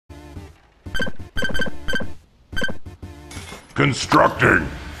Constructing.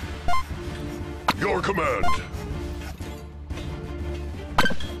 Your command.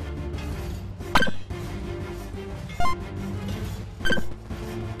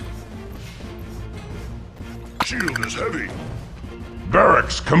 Shield is heavy.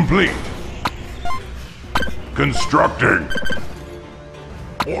 Barracks complete. Constructing.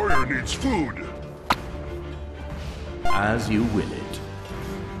 Warrior needs food. As you will it.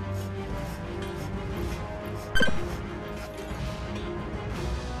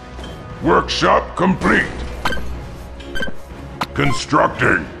 Workshop complete.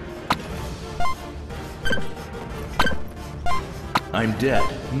 Constructing. I'm dead,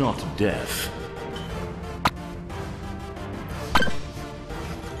 not deaf.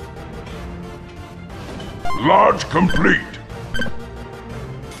 Lodge complete.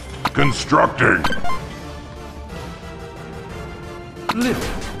 Constructing. Living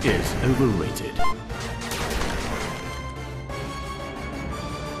is overrated.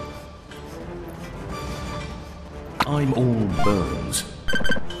 I'm all bones.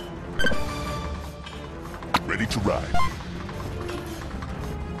 Ready to ride.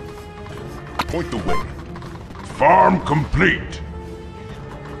 Point the way. Farm complete.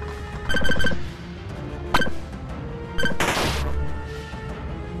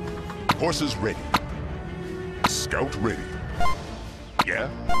 Horses ready. Scout ready. Yeah?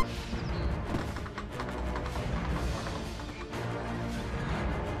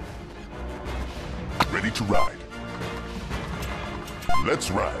 Ready to ride.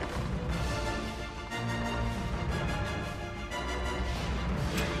 Let's ride.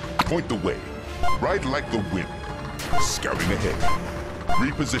 Point the way. Ride like the wind. Scouting ahead.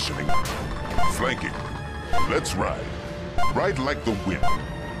 Repositioning. Flanking. Let's ride. Ride like the wind.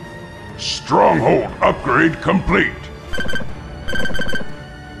 Stronghold upgrade complete.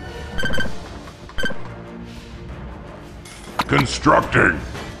 Constructing.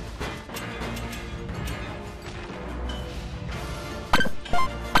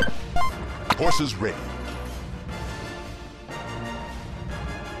 Horses ready.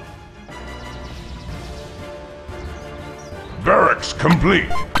 Barracks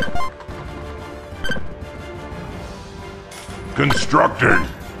complete. Constructing.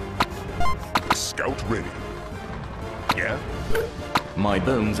 Scout ready. Yeah? My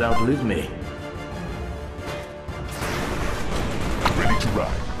bones outlive me. Ready to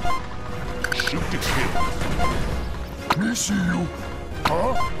ride. Shoot to kill. Me see you.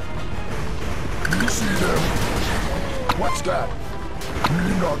 Huh? Me see them. What's that?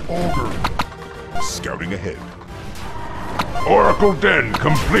 Me not ogre. Scouting ahead. Oracle Den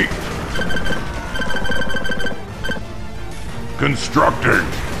complete. Constructing.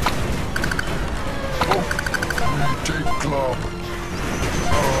 Oh, me take club.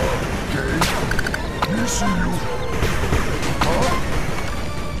 Okay. Me see you. Huh?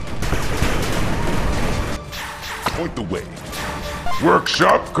 Point the way.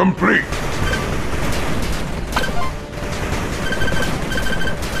 Workshop complete.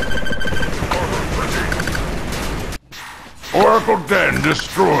 Oracle Den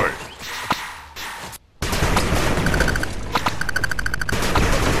destroyed.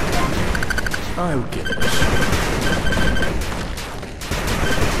 I'll give it a shot.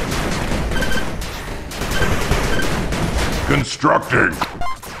 Constructing.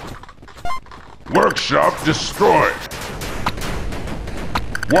 Workshop destroyed.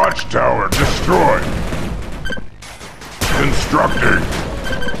 Watchtower destroyed. Constructing.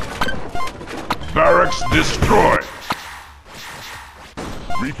 Barracks destroyed.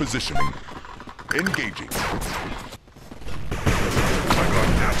 Repositioning. Engaging. I got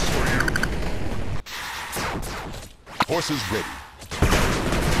naps for you. Horses ready.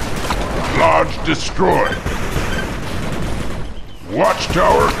 Lodge destroyed.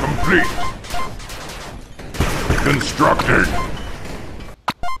 Watchtower complete. Constructing.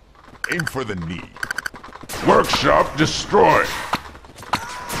 Aim for the knee. Workshop destroyed.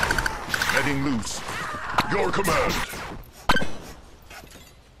 Letting loose. Your command.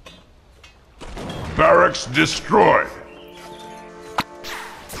 Barracks destroyed.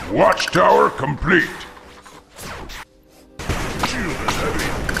 Watchtower complete. Shield is heavy.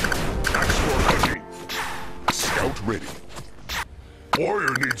 Axe for hunting. Scout ready.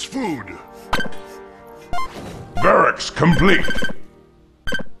 Warrior needs food. Barracks complete.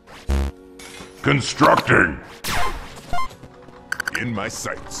 Constructing. In my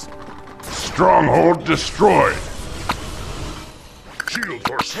sights. Stronghold destroyed. Shield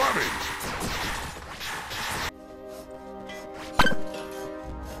for slamming.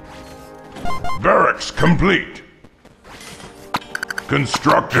 Barracks complete.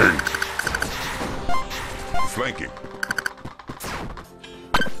 Constructing. Flanking.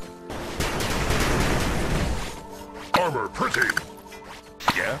 armor pretty.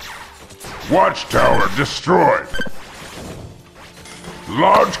 Yeah? Watchtower destroyed.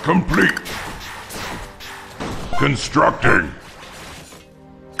 Lodge complete. Constructing.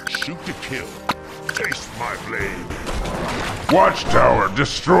 Shoot to kill. Taste my blade. Watchtower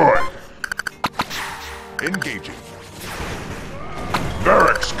destroyed. Engaging.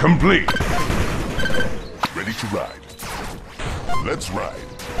 Barracks complete. Ready to ride. Let's ride.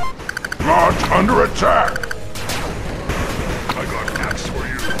 Lodge under attack. I got axe for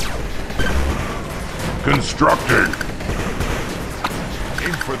you. Constructing.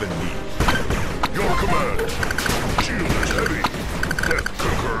 Aim for the knee. Your command. Shield is heavy. Death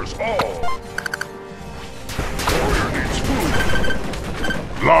conquers all. Warrior needs food.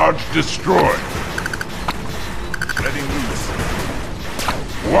 Lodge destroyed. Letting loose.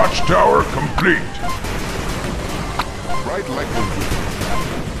 Watchtower complete. Ride like the wind.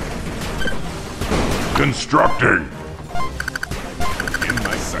 Constructing. In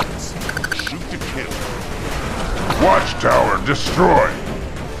my sights. Shoot to kill. Watchtower destroyed.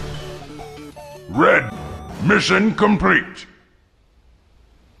 Red. Mission complete.